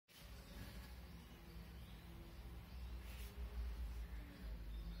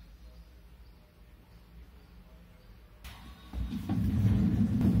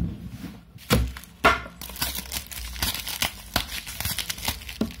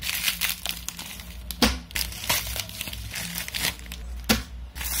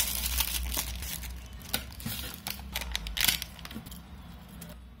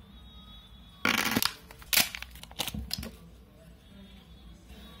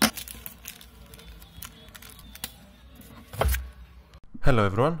Hello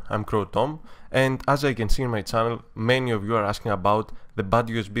everyone, I'm Crow Tom, and as I can see in my channel, many of you are asking about the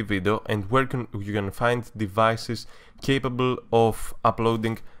BadUSB video and where you can find devices capable of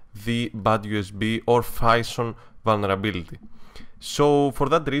uploading the BadUSB or Psychson vulnerability. So for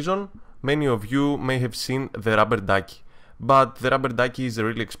that reason, many of you may have seen the Rubber Ducky, but the Rubber Ducky is a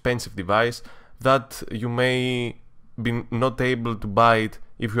really expensive device that you may be not able to buy it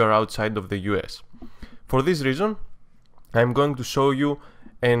if you are outside of the US. For this reason, I'm going to show you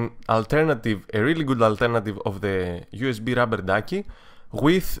an alternative, a really good alternative of the USB Rubber Ducky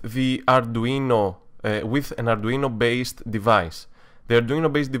with the Arduino, with an Arduino based device. The Arduino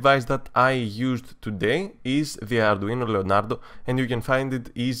based device that I used today is the Arduino Leonardo, and you can find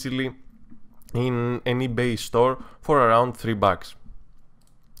it easily in an eBay store for around $3.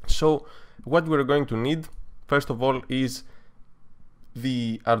 So what we're going to need, first of all, is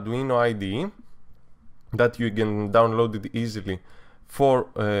the Arduino IDE that you can download it easily for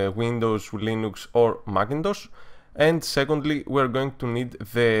Windows, Linux or Macintosh. And secondly, we're going to need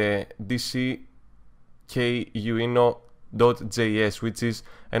the dckuino.js, which is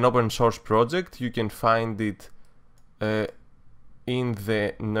an open source project. You can find it in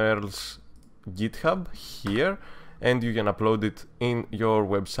the NERL's GitHub here, and you can upload it in your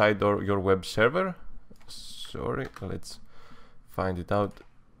website or your web server. Sorry, let's find it out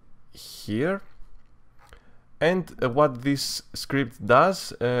here. And what this script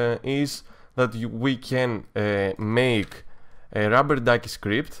does is that we can make a Rubber Ducky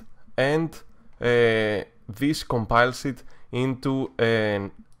script, and this compiles it into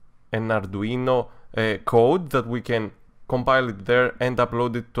an Arduino code that we can compile it there and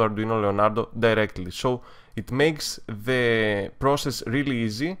upload it to Arduino Leonardo directly. So it makes the process really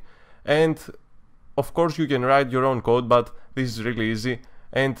easy, and of course you can write your own code, but this is really easy.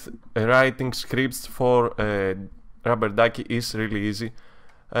 And writing scripts for Rubber Ducky is really easy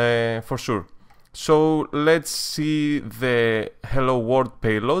for sure. So let's see the hello world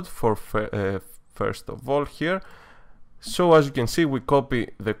payload for first of all here. So as you can see, we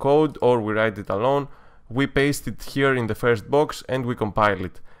copy the code or we write it alone, we paste it here in the first box and we compile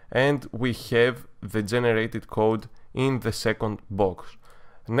it, and we have the generated code in the second box.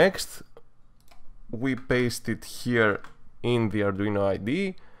 Next, we paste it here in the Arduino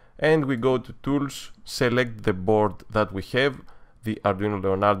IDE, and we go to Tools, select the board that we have, the Arduino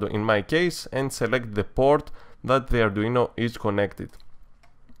Leonardo in my case, and select the port that the Arduino is connected,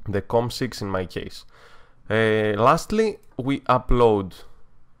 the COM6 in my case. Lastly, we upload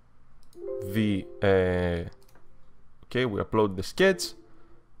the we upload the sketch,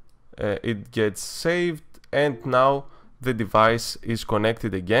 it gets saved, and now the device is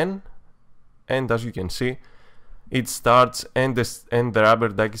connected again, and as you can see, it starts and the Rubber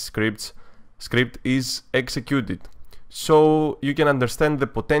Ducky script is executed. So you can understand the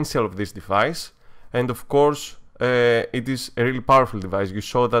potential of this device, and of course it is a really powerful device. You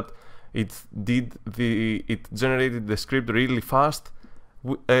saw that it generated the script really fast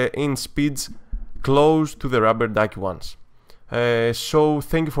in speeds close to the Rubber Ducky ones. So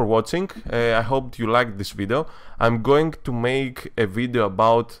thank you for watching. I hope you liked this video. I'm going to make a video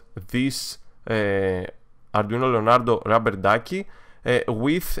about this Arduino Leonardo Rubber Ducky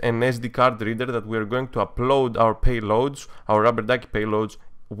with an SD card reader that we are going to upload our payloads, our Rubber Ducky payloads,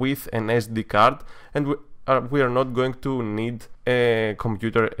 with an SD card, and we are not going to need a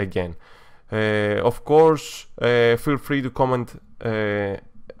computer again. Of course, feel free to comment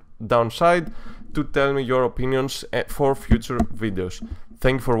downside to tell me your opinions for future videos.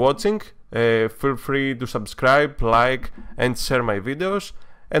 Thank you for watching. Feel free to subscribe, like and share my videos.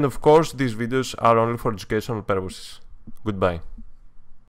 And of course, these videos are only for educational purposes. Goodbye.